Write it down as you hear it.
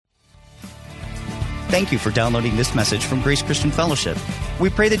Thank you for downloading this message from Grace Christian Fellowship. We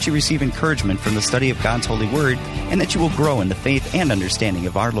pray that you receive encouragement from the study of God's holy word and that you will grow in the faith and understanding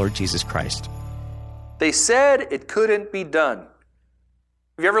of our Lord Jesus Christ. They said it couldn't be done. Have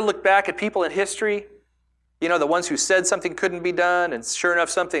you ever looked back at people in history? You know, the ones who said something couldn't be done, and sure enough,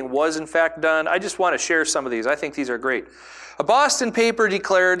 something was in fact done. I just want to share some of these. I think these are great. A Boston paper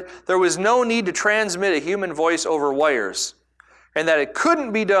declared there was no need to transmit a human voice over wires, and that it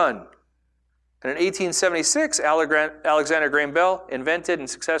couldn't be done. And in 1876, Alexander Graham Bell invented and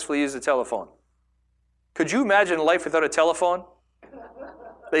successfully used the telephone. Could you imagine life without a telephone?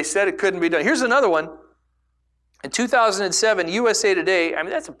 They said it couldn't be done. Here's another one. In 2007, USA Today, I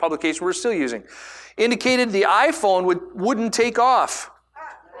mean, that's a publication we're still using, indicated the iPhone wouldn't take off.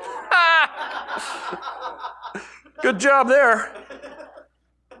 Good job there.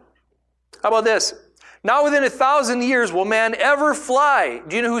 How about this? Not within 1,000 years will man ever fly.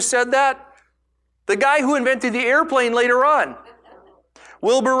 Do you know who said that? The guy who invented the airplane later on.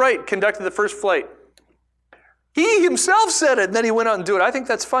 Wilbur Wright conducted the first flight. He himself said it, and then he went out and did it. I think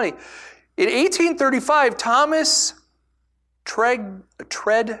that's funny. In 1835, Thomas Treadgold,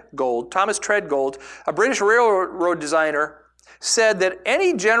 a British railroad designer, said that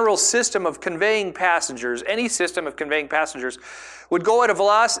any general system of conveying passengers, would go at a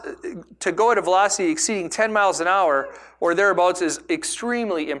velocity exceeding 10 miles an hour or thereabouts is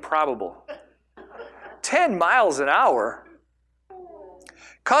extremely improbable. 10 miles an hour?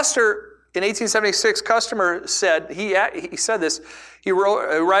 Custer, in 1876, Custer said, he said this, he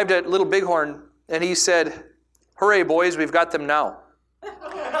arrived at Little Bighorn and he said, "Hooray, boys, we've got them now."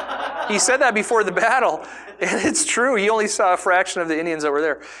 He said that before the battle, and it's true. He only saw a fraction of the Indians that were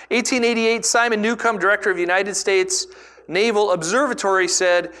there. 1888, Simon Newcomb, director of the United States Naval Observatory,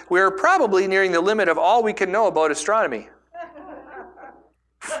 said, "We are probably nearing the limit of all we can know about astronomy."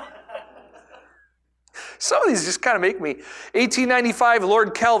 Some of these just kind of make me. 1895,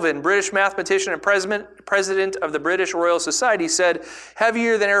 Lord Kelvin, British mathematician and president of the British Royal Society, said,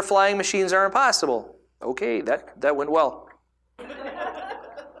 "Heavier than air flying machines are impossible." Okay, that went well.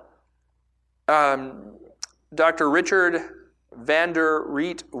 Dr. Richard van der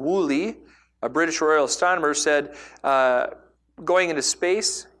Riet Woolley, a British royal astronomer, said, going into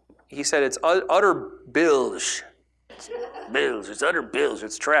space, he said, "It's utter bilge." It's utter bilge.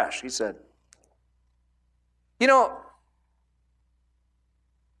 It's trash, he said. You know,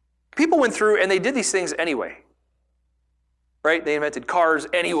 people went through and they did these things anyway. Right? They invented cars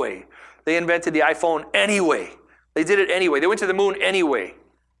anyway. They invented the iPhone anyway. They did it anyway. They went to the moon anyway.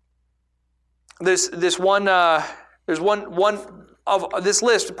 There's one of this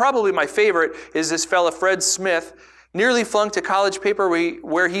list, probably my favorite, is this fella Fred Smith, nearly flunked a college paper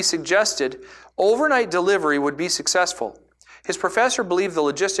where he suggested overnight delivery would be successful. His professor believed the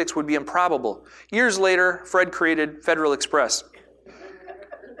logistics would be improbable. Years later, Fred created Federal Express.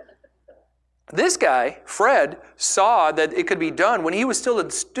 This guy, Fred, saw that it could be done when he was still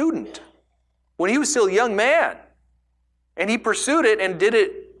a student, when he was still a young man. And he pursued it and did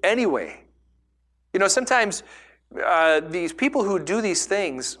it anyway. You know, sometimes these people who do these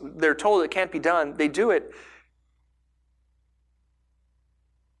things, they're told it can't be done, they do it.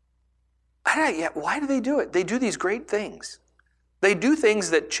 Why do they do it? They do these great things. They do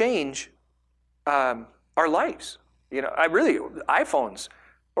things that change our lives. You know, iPhones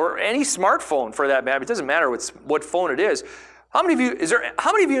or any smartphone for that matter. It doesn't matter what phone it is. How many of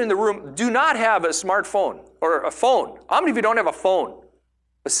you in the room do not have a smartphone or a phone? How many of you don't have a phone?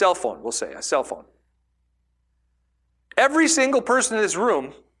 A cell phone, we'll say, a cell phone. Every single person in this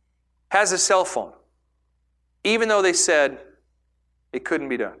room has a cell phone, even though they said it couldn't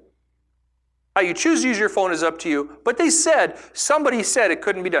be done. How you choose to use your phone is up to you, but somebody said it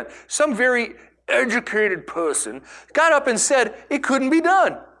couldn't be done. Some very educated person got up and said it couldn't be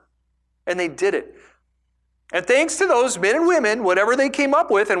done. And they did it. And thanks to those men and women, whatever they came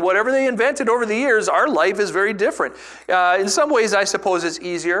up with and whatever they invented over the years, our life is very different. In some ways, I suppose it's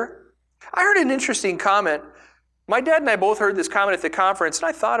easier. I heard an interesting comment. My dad and I both heard this comment at the conference, and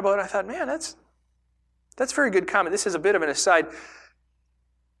I thought about it. I thought, man, that's a very good comment. This is a bit of an aside.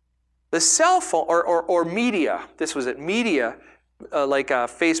 The cell phone or media, this was it, media like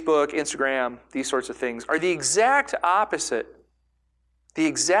Facebook, Instagram, these sorts of things, are the exact opposite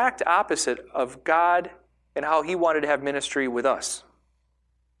of God and how He wanted to have ministry with us.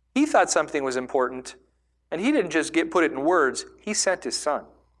 He thought something was important, and He didn't just put it in words. He sent His Son.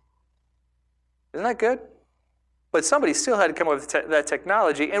 Isn't that good? But somebody still had to come up with that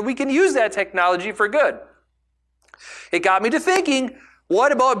technology, and we can use that technology for good. It got me to thinking,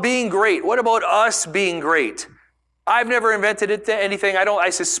 what about being great? What about us being great? I've never invented anything. I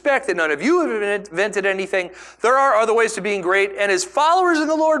suspect that none of you have invented anything. There are other ways to being great. And as followers of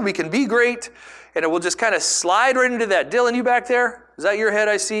the Lord, we can be great. And it will just kind of slide right into that. Dylan, you back there? Is that your head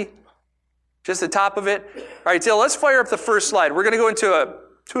I see? Just the top of it? All right, Dylan, let's fire up the first slide. We're going to go into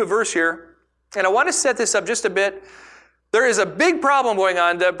a verse here. And I want to set this up just a bit. There is a big problem going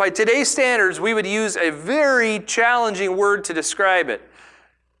on that by today's standards, we would use a very challenging word to describe it.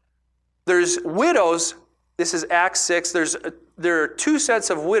 There's widows. This is Acts 6. There are two sets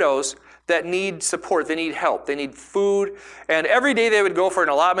of widows that need support. They need help. They need food. And every day they would go for an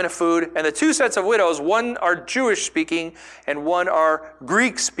allotment of food. And the two sets of widows, one are Jewish-speaking and one are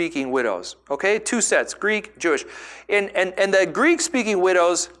Greek-speaking widows. Okay? Two sets, Greek, Jewish. And the Greek-speaking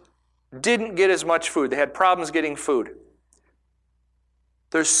widows didn't get as much food. They had problems getting food.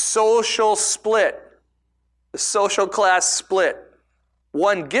 There's social split. The social class split.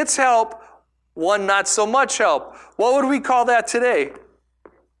 One gets help, one not so much help. What would we call that today?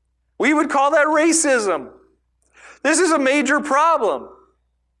 We would call that racism. This is a major problem.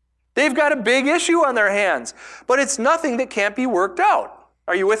 They've got a big issue on their hands, but it's nothing that can't be worked out.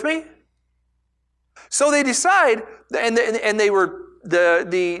 Are you with me? So they decide, and they were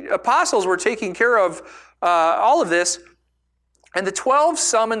the apostles were taking care of all of this. And the 12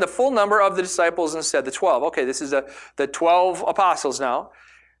 summoned the full number of the disciples and said, the 12. Okay, this is the 12 apostles now.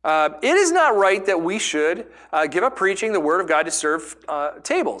 It is not right that we should give up preaching the word of God to serve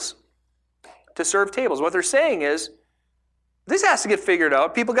tables. To serve tables. What they're saying is, this has to get figured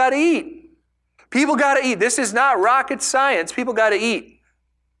out. People got to eat. People got to eat. This is not rocket science. People got to eat.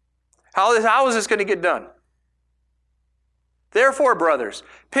 How is this going to get done? Therefore, brothers,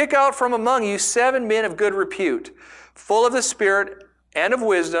 pick out from among you 7 men of good repute, full of the Spirit and of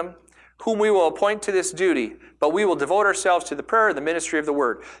wisdom, whom we will appoint to this duty, but we will devote ourselves to the prayer and the ministry of the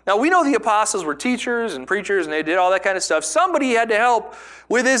word. Now, we know the apostles were teachers and preachers, and they did all that kind of stuff. Somebody had to help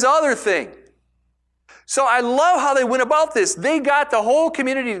with this other thing. So I love how they went about this. They got the whole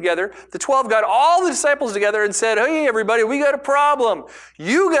community together. The 12 got all the disciples together and said, hey, everybody, we got a problem.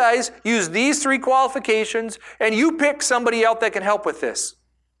 You guys use these 3 qualifications, and you pick somebody out that can help with this.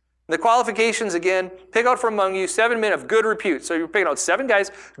 The qualifications, again, pick out from among you 7 men of good repute. So you're picking out 7 guys,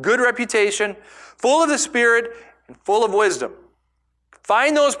 good reputation, full of the Spirit, and full of wisdom.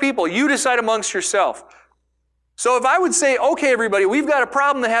 Find those people. You decide amongst yourself. So if I would say, okay, everybody, we've got a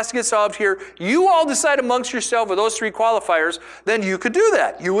problem that has to get solved here. You all decide amongst yourself with those 3 qualifiers, then you could do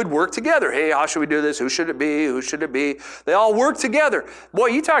that. You would work together. Hey, how should we do this? Who should it be? Who should it be? They all work together. Boy,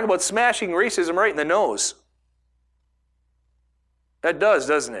 you talk about smashing racism right in the nose. That does,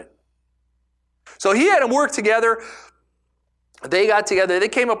 doesn't it? So he had them work together. They got together. They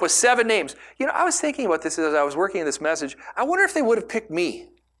came up with 7 names. You know, I was thinking about this as I was working in this message. I wonder if they would have picked me.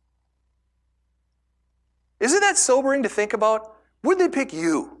 Isn't that sobering to think about? Would they pick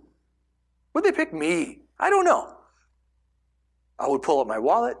you? Would they pick me? I don't know. I would pull up my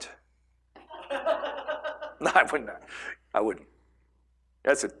wallet. No, I would not. I wouldn't.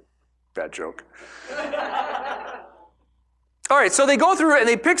 That's a bad joke. All right, so they go through and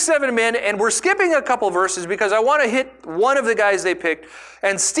they pick 7 men, and we're skipping a couple verses because I want to hit one of the guys they picked.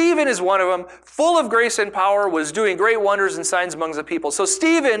 And Stephen is one of them, full of grace and power, was doing great wonders and signs among the people. So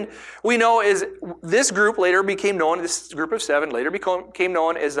Stephen, we know, is this group later became known, this group of 7 later became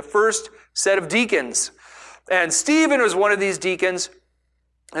known as the first set of deacons. And Stephen was one of these deacons.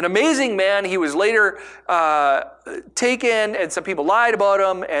 An amazing man. He was later taken, and some people lied about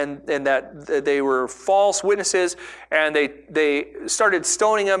him, and that they were false witnesses, and they started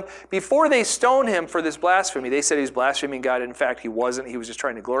stoning him. Before they stoned him for this blasphemy, they said he was blaspheming God. In fact, he wasn't. He was just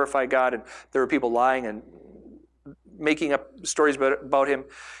trying to glorify God, and there were people lying and making up stories about him.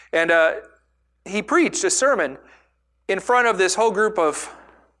 And he preached a sermon in front of this whole group of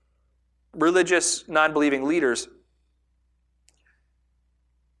religious, non-believing leaders.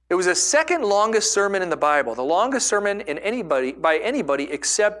 It was the second longest sermon in the Bible, the longest sermon by anybody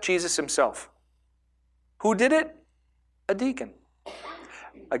except Jesus himself. Who did it? A deacon.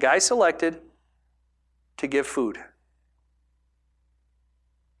 A guy selected to give food.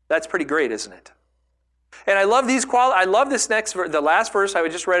 That's pretty great, isn't it? And I love I love this next the last verse. I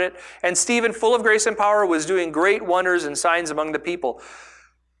just read it. And Stephen, full of grace and power, was doing great wonders and signs among the people.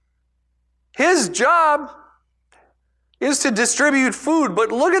 His job is to distribute food.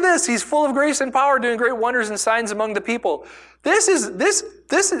 But look at this. He's full of grace and power, doing great wonders and signs among the people. He's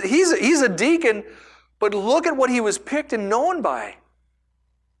a deacon, but look at what he was picked and known by.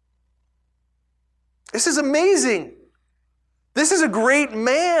 This is amazing. This is a great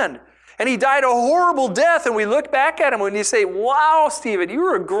man. And he died a horrible death, and we look back at him and you say, wow, Stephen, you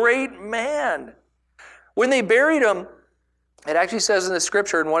were a great man. When they buried him, it actually says in the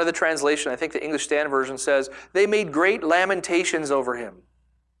scripture, in one of the translations, I think the English Standard Version says, they made great lamentations over him.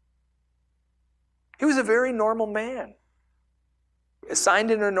 He was a very normal man,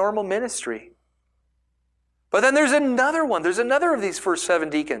 assigned in a normal ministry. But then there's another one. There's another of these first 7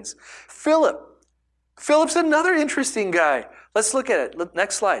 deacons. Philip. Philip's another interesting guy. Let's look at it.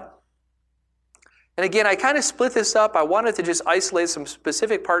 Next slide. And again, I kind of split this up. I wanted to just isolate some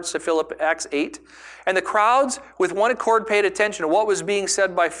specific parts of Philip, Acts 8. And the crowds, with one accord, paid attention to what was being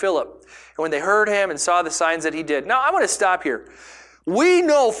said by Philip. And when they heard him and saw the signs that he did. Now, I want to stop here. We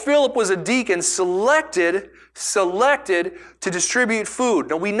know Philip was a deacon selected to distribute food.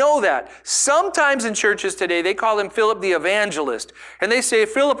 Now, we know that. Sometimes in churches today, they call him Philip the evangelist. And they say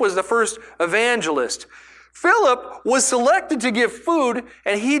Philip was the first evangelist. Philip was selected to give food,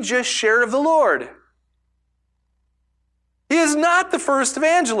 and he just shared of the Lord. He is not the first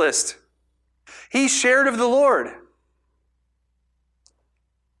evangelist. He shared of the Lord.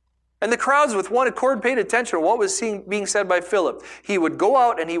 And the crowds with one accord paid attention to what was being said by Philip. He would go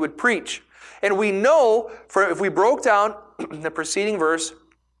out and he would preach. And we know, if we broke down the preceding verse,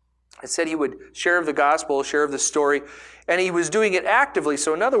 it said he would share of the gospel, share of the story, and he was doing it actively.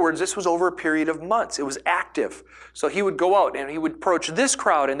 So in other words, this was over a period of months. It was active. So he would go out and he would approach this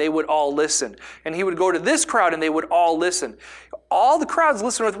crowd and they would all listen. And he would go to this crowd and they would all listen. All the crowds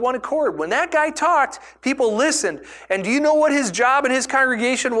listened with one accord. When that guy talked, people listened. And do you know what his job in his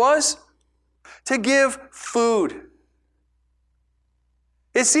congregation was? To give food.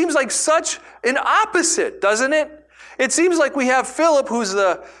 It seems like such an opposite, doesn't it? It seems like we have Philip, who's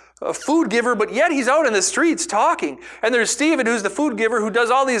the food giver, but yet he's out in the streets talking. And there's Stephen, who's the food giver, who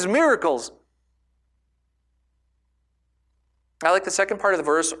does all these miracles. I like the second part of the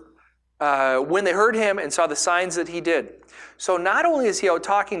verse. When they heard him and saw the signs that he did. So not only is he out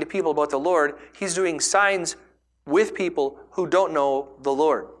talking to people about the Lord, he's doing signs with people who don't know the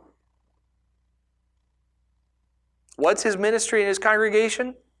Lord. What's his ministry in his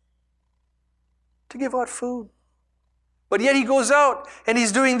congregation? To give out food. But yet he goes out and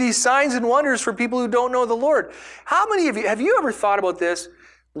he's doing these signs and wonders for people who don't know the Lord. How many of you, have you ever thought about this?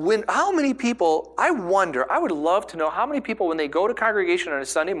 How many people, I wonder, I would love to know how many people when they go to congregation on a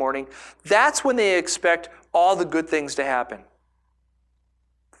Sunday morning, that's when they expect all the good things to happen.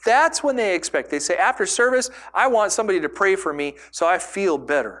 That's when they expect. They say, after service, I want somebody to pray for me so I feel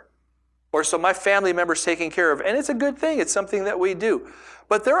better. Or so my family member's taken care of. And it's a good thing. It's something that we do.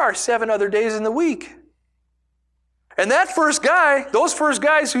 But there are 7 other days in the week. And that first guy, those first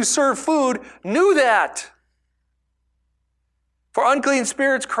guys who served food, knew that. For unclean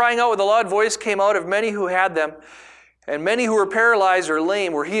spirits crying out with a loud voice came out of many who had them, and many who were paralyzed or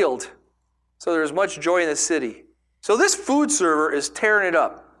lame were healed. So there was much joy in the city. So this food server is tearing it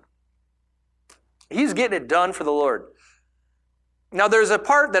up. He's getting it done for the Lord. Now there's a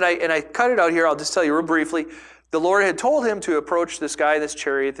part that I cut it out here, I'll just tell you real briefly. The Lord had told him to approach this guy, this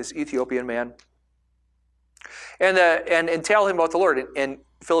chariot, this Ethiopian man, and tell him about the Lord. And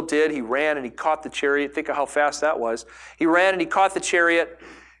Philip did. He ran and he caught the chariot. Think of how fast that was. He ran and he caught the chariot.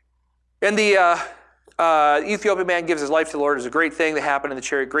 And the Ethiopian man gives his life to the Lord. It was a great thing that happened in the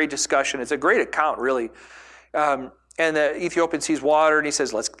chariot. Great discussion. It's a great account, really. And the Ethiopian sees water and he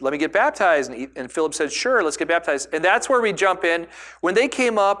says, let me get baptized. And Philip says, sure, let's get baptized. And that's where we jump in. When they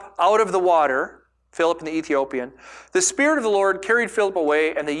came up out of the water, Philip and the Ethiopian, the Spirit of the Lord carried Philip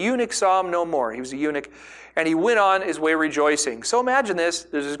away, and the eunuch saw him no more. He was a eunuch. And he went on his way rejoicing. So imagine this.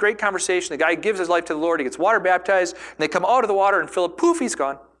 There's this great conversation. The guy gives his life to the Lord. He gets water baptized. And they come out of the water. And Philip, poof, he's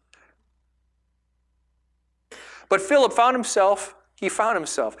gone. But Philip found himself. He found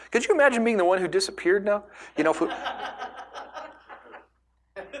himself. Could you imagine being the one who disappeared now? You know,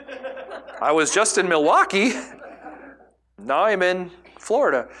 I was just in Milwaukee. Now I'm in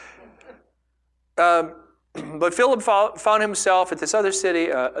Florida. But Philip found himself at this other city,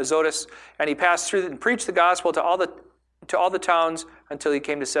 Azotus, and he passed through and preached the gospel to all the towns until he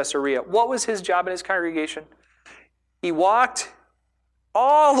came to Caesarea. What was his job in his congregation? He walked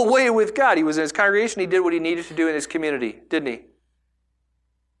all the way with God. He was in his congregation. He did what he needed to do in his community, didn't he?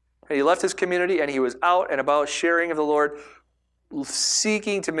 And he left his community and he was out and about sharing of the Lord,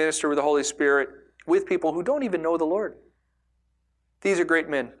 seeking to minister with the Holy Spirit with people who don't even know the Lord. These are great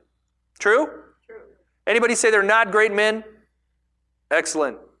men. True? Anybody say they're not great men?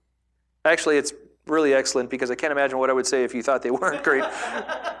 Excellent. Actually, it's really excellent because I can't imagine what I would say if you thought they weren't great.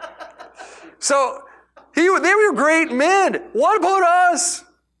 So, they were great men. What about us?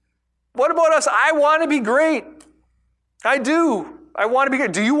 What about us? I want to be great. I do. I want to be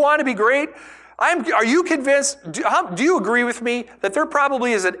great. Do you want to be great? Are you convinced, do you agree with me that there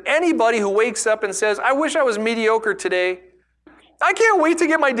probably isn't anybody who wakes up and says, I wish I was mediocre today. I can't wait to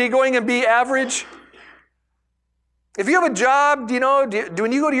get my day going and be average. If you have a job,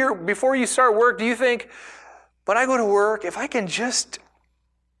 when you go to before you start work, do you think, when I go to work, if I can just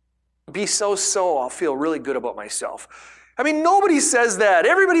be so-so, I'll feel really good about myself. I mean, nobody says that.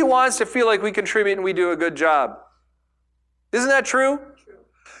 Everybody wants to feel like we contribute and we do a good job. Isn't that true?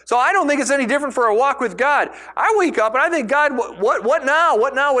 So I don't think it's any different for a walk with God. I wake up and I think, God, what now?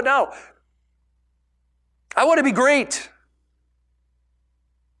 What now? What now? I want to be great.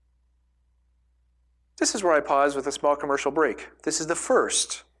 This is where I pause with a small commercial break. This is the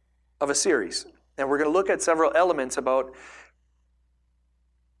first of a series. And we're going to look at several elements about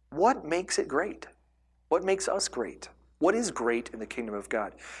what makes it great. What makes us great? What is great in the kingdom of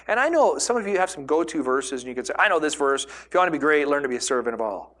God? And I know some of you have some go-to verses, and you can say, I know this verse. If you want to be great, learn to be a servant of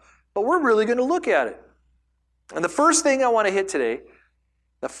all. But we're really going to look at it. And the first thing I want to hit today,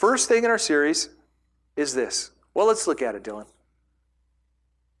 the first thing in our series, is this. Well, let's look at it, Dylan.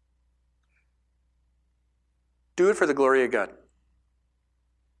 Do it for the glory of God.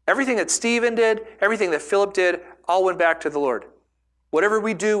 Everything that Stephen did, everything that Philip did, all went back to the Lord. Whatever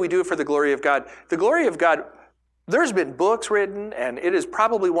we do it for the glory of God. The glory of God, there's been books written, and it is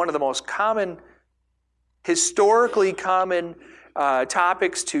probably one of the most historically common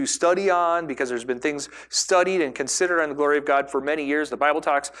topics to study on, because there's been things studied and considered on the glory of God for many years. The Bible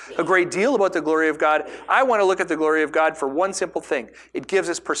talks a great deal about the glory of God. I want to look at the glory of God for one simple thing. It gives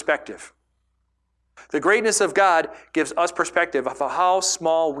us perspective. The greatness of God gives us perspective of how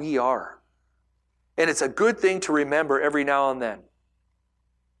small we are. And it's a good thing to remember every now and then.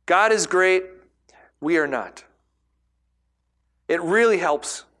 God is great. We are not. It really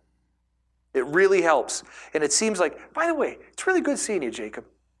helps. It really helps. And it seems like, by the way, it's really good seeing you, Jacob.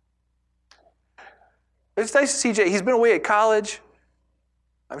 It's nice to see Jay. He's been away at college.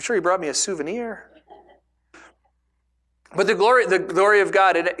 I'm sure he brought me a souvenir. But the glory of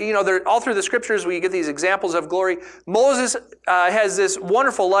God, and all through the scriptures we get these examples of glory. Moses has this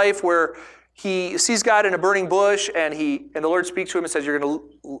wonderful life where he sees God in a burning bush, and the Lord speaks to him and says, "You're going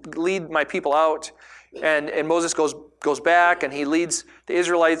to lead my people out." And Moses goes back, and he leads the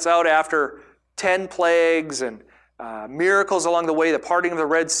Israelites out after 10 plagues and miracles along the way, the parting of the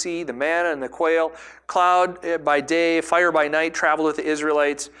Red Sea, the manna and the quail, cloud by day, fire by night, traveled with the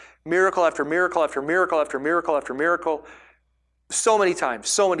Israelites, miracle after miracle after miracle after miracle after miracle, so many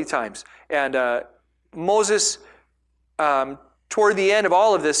times. And Moses, toward the end of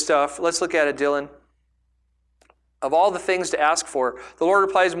all of this stuff, let's look at it, Dylan. Of all the things to ask for, the Lord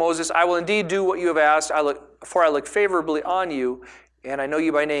replies to Moses, "I will indeed do what you have asked, for I look favorably on you, and I know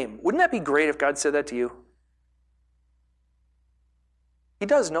you by name." Wouldn't that be great if God said that to you? He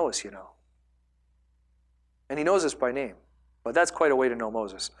does know us, And he knows us by name. But that's quite a way to know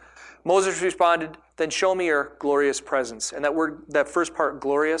Moses. Moses responded, "Then show me your glorious presence." And that first part,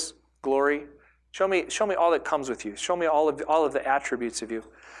 glorious, glory, show me all that comes with you. Show me all of the attributes of you.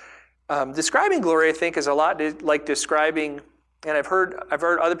 Describing glory, I think, is a lot like describing, and I've heard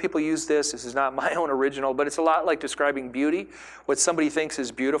other people use this. This is not my own original, but it's a lot like describing beauty, what somebody thinks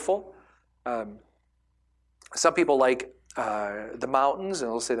is beautiful. Some people like the mountains, and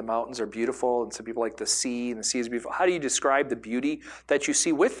they'll say the mountains are beautiful, and some people like the sea, and the sea is beautiful. How do you describe the beauty that you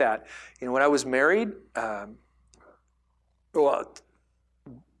see with that? When I was married,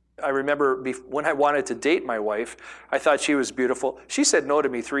 I remember when I wanted to date my wife, I thought she was beautiful. She said no to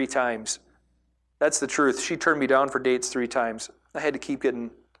me 3 times. That's the truth. She turned me down for dates 3 times. I had to keep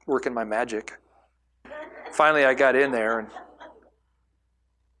working my magic. Finally, I got in there,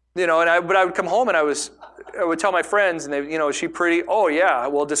 but I would come home and I would tell my friends, and they, "Is she pretty?" "Oh yeah."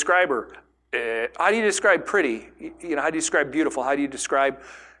 "Well, describe her." How do you describe pretty? How do you describe beautiful? How do you describe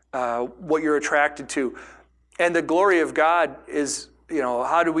what you're attracted to? And the glory of God is,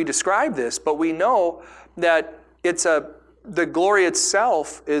 how do we describe this? But we know that the glory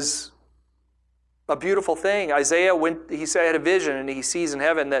itself is a beautiful thing. Isaiah, he had a vision, and he sees in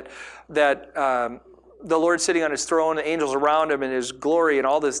heaven that the Lord sitting on his throne, the angels around him, and his glory, and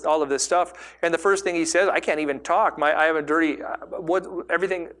all of this stuff. And the first thing he says, "I can't even talk. I have a dirty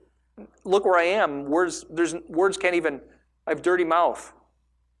everything. Look where I am. Words can't even. I have dirty mouth.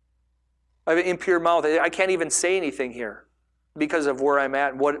 I have an impure mouth. I can't even say anything here because of where I'm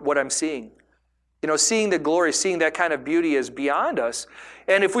at, what I'm seeing." Seeing the glory, seeing that kind of beauty is beyond us.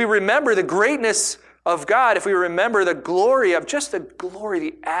 And if we remember the greatness of God, if we remember the glory of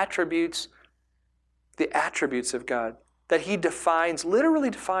the attributes of God, that he literally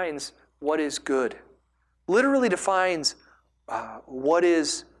defines what is good, literally defines what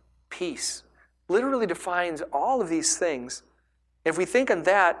is peace, literally defines all of these things. If we think on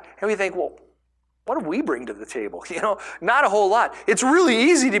that, and we think, well, what do we bring to the table? Not a whole lot. It's really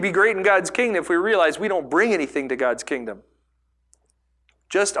easy to be great in God's kingdom if we realize we don't bring anything to God's kingdom.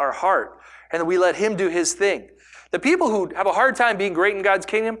 Just our heart. And we let Him do His thing. The people who have a hard time being great in God's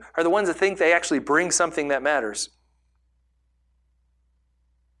kingdom are the ones that think they actually bring something that matters.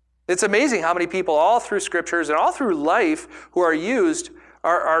 It's amazing how many people all through scriptures and all through life who are used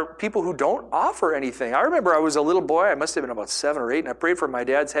are people who don't offer anything. I remember I was a little boy, I must have been about 7 or 8, and I prayed for my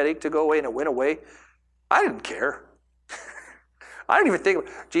dad's headache to go away, and it went away. I didn't care. I didn't even think,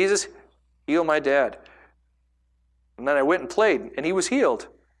 Jesus, heal my dad. And then I went and played, and he was healed.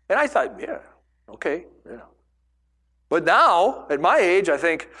 And I thought, yeah, okay. Yeah. But now, at my age, I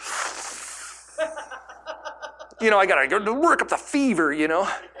think, I got to go to work up the fever, Heal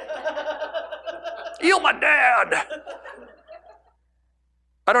my dad.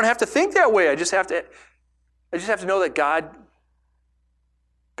 I don't have to think that way. I just have to know that God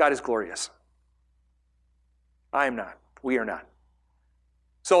is glorious. I am not. We are not.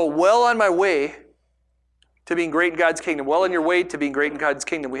 So well on my way to being great in God's kingdom, well on your way to being great in God's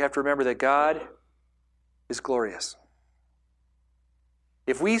kingdom, we have to remember that God is glorious.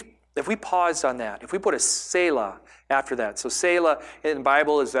 If we paused on that, if we put a Selah after that, so Selah in the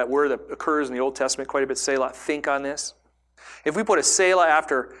Bible is that word that occurs in the Old Testament quite a bit, Selah, think on this. If we put a Selah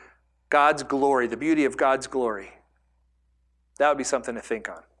after God's glory, the beauty of God's glory, that would be something to think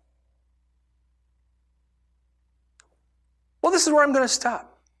on. Well, this is where I'm going to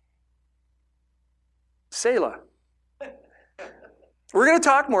stop. Selah. We're going to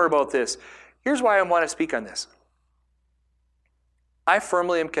talk more about this. Here's why I want to speak on this. I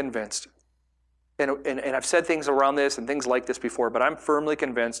firmly am convinced, and I've said things around this and things like this before, but I'm firmly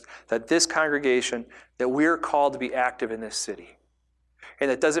convinced that this congregation, that we're called to be active in this city. And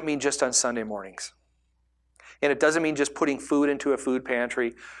that doesn't mean just on Sunday mornings. And it doesn't mean just putting food into a food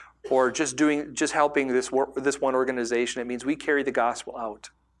pantry or just helping this one organization. It means we carry the gospel out.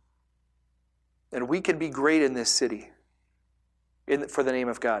 And we can be great in this city for the name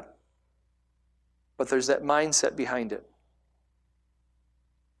of God. But there's that mindset behind it.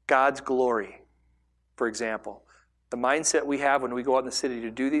 God's glory, for example. The mindset we have when we go out in the city to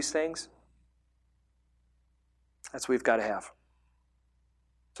do these things, that's what we've got to have.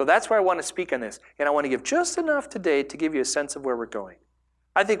 So that's why I want to speak on this. And I want to give just enough today to give you a sense of where we're going.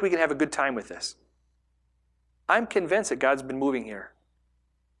 I think we can have a good time with this. I'm convinced that God's been moving here.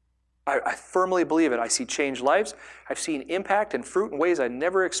 I firmly believe it. I see changed lives. I've seen impact and fruit in ways I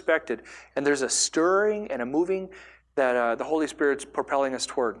never expected. And there's a stirring and a moving that the Holy Spirit's propelling us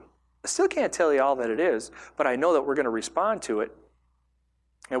toward. I still can't tell you all that it is, but I know that we're going to respond to it,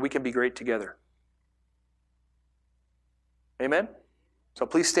 and we can be great together. Amen? So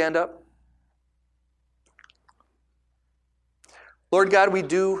please stand up. Lord God, we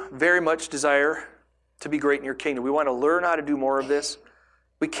do very much desire to be great in your kingdom. We want to learn how to do more of this.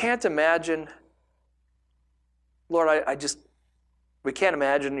 We can't imagine, Lord, we can't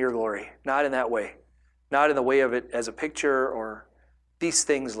imagine your glory. Not in that way. Not in the way of it as a picture or these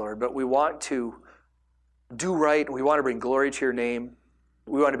things, Lord, but we want to do right. We want to bring glory to your name.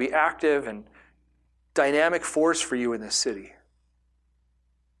 We want to be active and dynamic force for you in this city.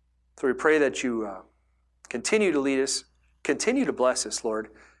 So we pray that you continue to lead us, continue to bless us, Lord.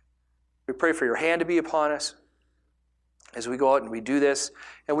 We pray for your hand to be upon us as we go out and we do this,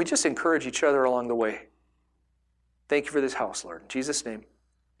 and we just encourage each other along the way. Thank you for this house, Lord. In Jesus' name,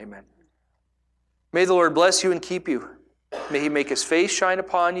 amen. May the Lord bless you and keep you. May he make his face shine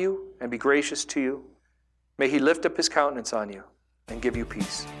upon you and be gracious to you. May he lift up his countenance on you and give you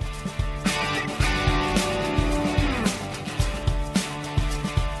peace.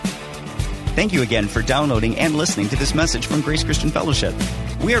 Thank you again for downloading and listening to this message from Grace Christian Fellowship.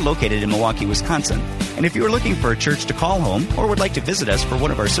 We are located in Milwaukee, Wisconsin. And if you are looking for a church to call home or would like to visit us for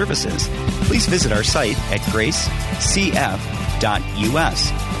one of our services, please visit our site at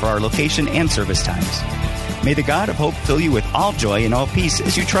gracecf.us for our location and service times. May the God of hope fill you with all joy and all peace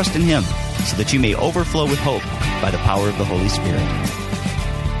as you trust in him, so that you may overflow with hope by the power of the Holy Spirit.